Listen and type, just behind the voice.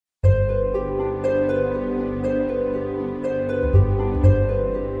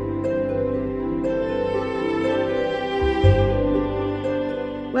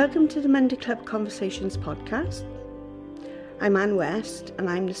Welcome to the Monday Club Conversations podcast. I'm Anne West and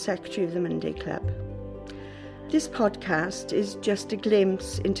I'm the Secretary of the Monday Club. This podcast is just a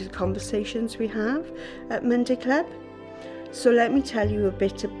glimpse into the conversations we have at Monday Club. So let me tell you a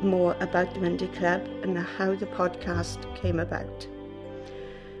bit more about the Monday Club and how the podcast came about.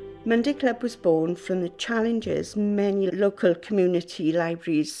 Monday Club was born from the challenges many local community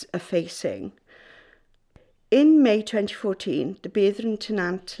libraries are facing. In May 2014, the Bethel and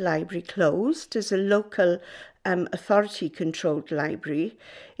Tennant Library closed as a local authority-controlled library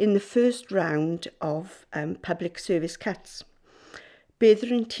in the first round of public service cuts.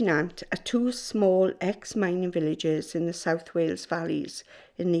 Bethel and Tennant are two small ex-mining villages in the South Wales Valleys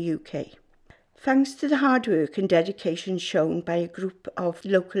in the UK. Thanks to the hard work and dedication shown by a group of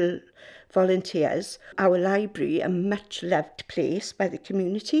local volunteers, our library, a much-loved place by the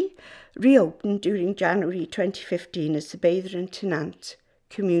community, reopened during January 2015 as the Bethel and Tennant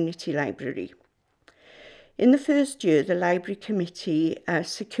Community Library. In the first year, the Library Committee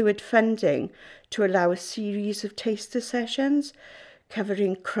secured funding to allow a series of taster sessions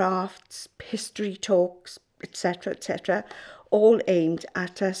covering crafts, history talks, etc., all aimed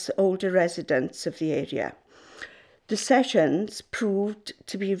at us older residents of the area. The sessions proved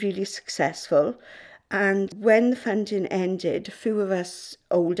to be really successful, and when the funding ended, a few of us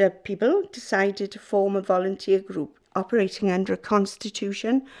older people decided to form a volunteer group operating under a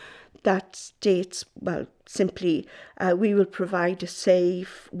constitution that states, simply, we will provide a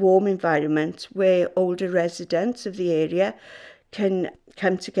safe, warm environment where older residents of the area can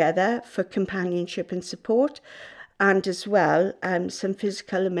come together for companionship and support, and as well some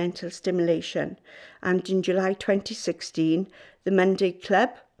physical and mental stimulation. And in July 2016, the Monday Club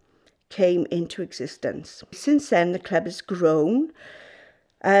came into existence. Since then, the club has grown.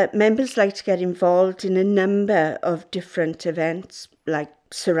 Members like to get involved in a number of different events like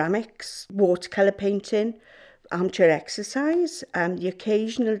ceramics, watercolour painting, armchair exercise, the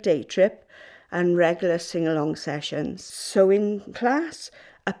occasional day trip, and regular sing-along sessions. So in class,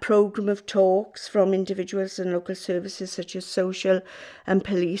 a programme of talks from individuals and local services such as social and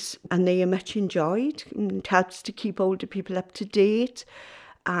police, and they are much enjoyed. It helps to keep older people up to date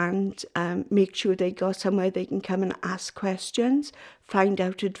and make sure they got somewhere they can come and ask questions, find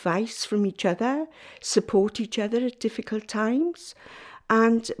out advice from each other, support each other at difficult times.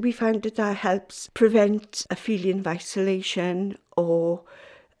 And we found that helps prevent a feeling of isolation or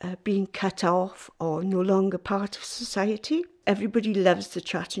being cut off or no longer part of society. Everybody loves the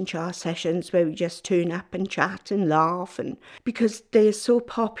chat and char sessions where we just turn up and chat and laugh. And because they are so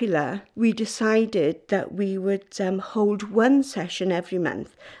popular, we decided that we would hold one session every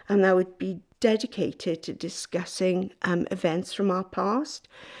month, and that would be dedicated to discussing events from our past,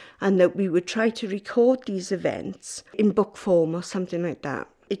 and that we would try to record these events in book form or something like that.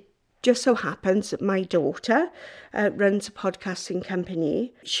 Just so happens that my daughter runs a podcasting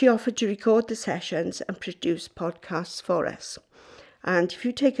company. She offered to record the sessions and produce podcasts for us. And if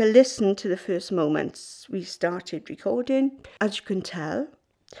you take a listen to the first moments we started recording, as you can tell,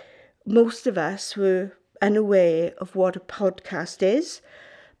 most of us were unaware of what a podcast is.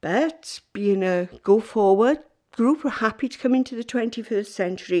 But being a go-forward group, we're happy to come into the 21st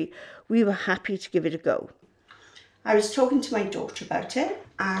century. We were happy to give it a go. I was talking to my daughter about it,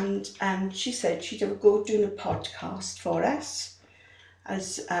 and she said she'd have a go doing a podcast for us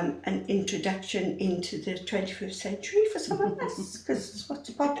as an introduction into the 21st century for some of us, because what's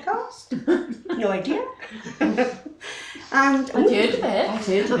a podcast? No idea. And I've heard of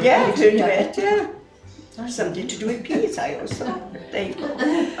it. Yeah, I've heard of it, yeah. Something to do with peas, I also. There you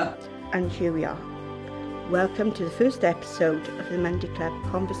go. And here we are. Welcome to the first episode of the Monday Club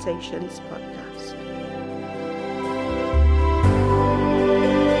Conversations podcast.